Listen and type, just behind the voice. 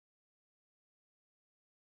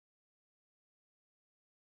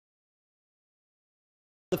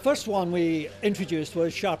The first one we introduced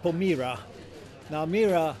was Sarpo Mira. Now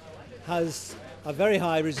Mira has a very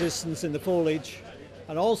high resistance in the foliage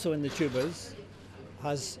and also in the tubers,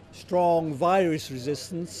 has strong virus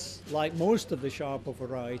resistance like most of the Sarpo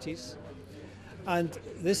varieties, and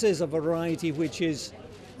this is a variety which is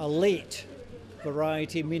a late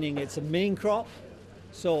variety, meaning it's a main crop.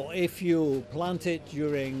 So if you plant it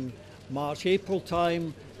during March, April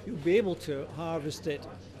time, you'll be able to harvest it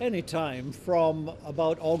any time from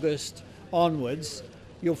about August onwards.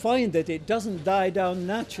 You'll find that it doesn't die down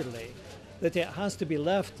naturally, that it has to be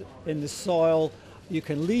left in the soil. You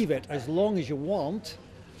can leave it as long as you want.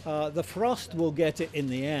 The frost will get it in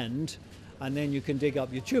the end, and then you can dig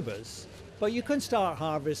up your tubers. But you can start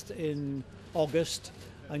harvest in August,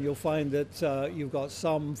 and you'll find that you've got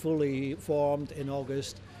some fully formed in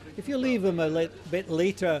August. If you leave them a bit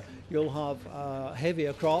later, you'll have a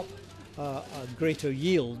heavier crop, a greater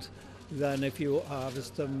yield than if you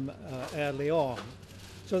harvest them early on.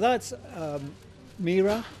 So that's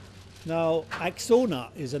Mira. Now Ona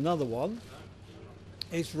is another one.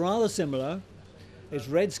 It's rather similar. It's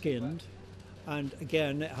red-skinned, and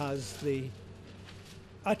again it has the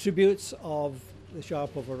attributes of the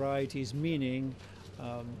Sarpo varieties, meaning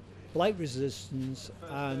blight resistance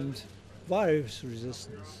and virus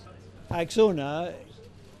resistance. Ona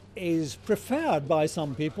is preferred by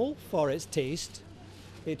some people for its taste.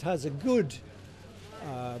 It has a good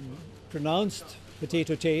pronounced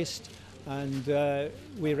potato taste, and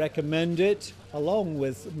we recommend it along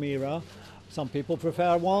with Mira. Some people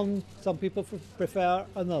prefer one, some people prefer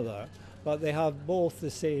another, but they have both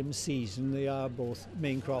the same season. They are both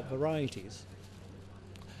main crop varieties.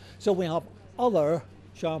 So we have other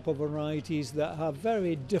Sarpo varieties that have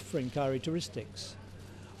very different characteristics.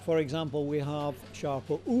 For example, we have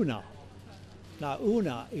Sarpo Oona. Now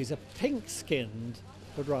Oona is a pink-skinned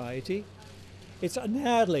variety. It's an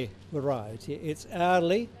early variety. It's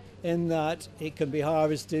early in that it can be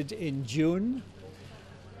harvested in June,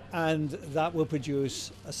 and that will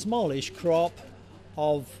produce a smallish crop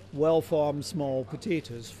of well-formed small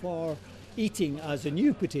potatoes for eating as a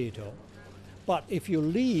new potato. But if you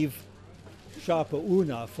leave Sarpo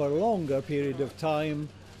Oona for a longer period of time,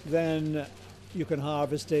 then you can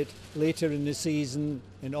harvest it later in the season,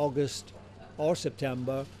 in August or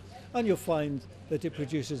September, and you'll find that it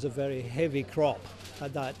produces a very heavy crop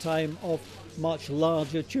at that time of much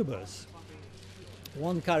larger tubers.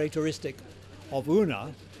 One characteristic of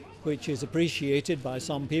Oona, which is appreciated by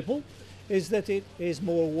some people, is that it is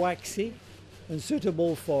more waxy and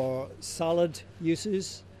suitable for salad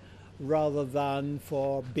uses rather than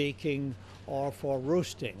for baking or for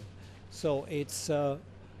roasting. So it's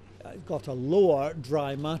got a lower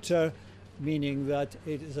dry matter, meaning that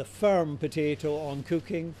it is a firm potato on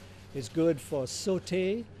cooking. It's good for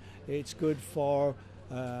sauté, it's good for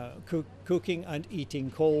cooking and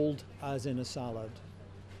eating cold, as in a salad.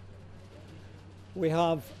 We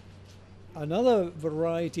have another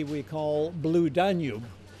variety we call Blue Danube.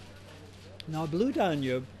 Now Blue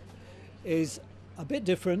Danube is a bit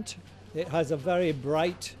different. It has a very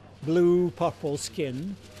bright blue-purple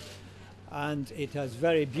skin, and it has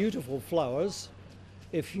very beautiful flowers.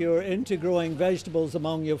 If you're into growing vegetables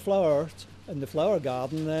among your flowers in the flower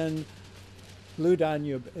garden, then Blue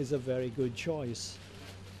Danube is a very good choice.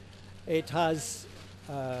 It has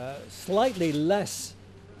slightly less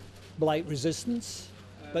blight resistance,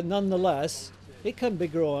 but nonetheless it can be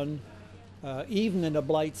grown even in a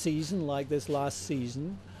blight season like this last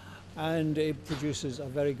season, and it produces a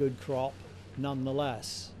very good crop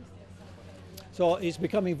nonetheless. So it's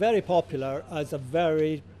becoming very popular as a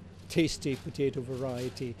very tasty potato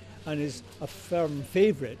variety and is a firm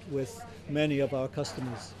favourite with many of our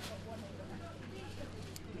customers.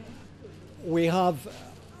 We have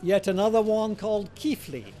yet another one called Keith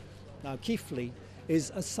Lee. Now Keith Lee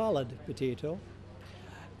is a salad potato.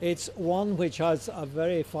 It's one which has a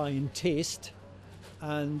very fine taste,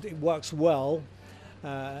 and it works well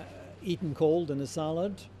eaten cold in a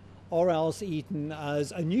salad or else eaten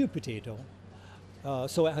as a new potato.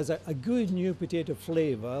 So it has a good new potato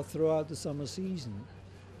flavour throughout the summer season,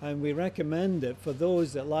 and we recommend it for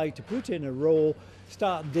those that like to put in a row.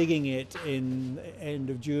 Start digging it in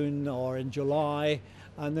end of June or in July,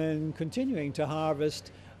 and then continuing to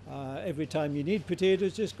harvest. Every time you need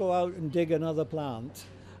potatoes, just go out and dig another plant.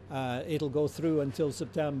 It'll go through until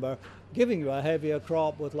September, giving you a heavier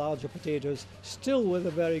crop with larger potatoes, still with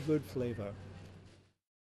a very good flavour.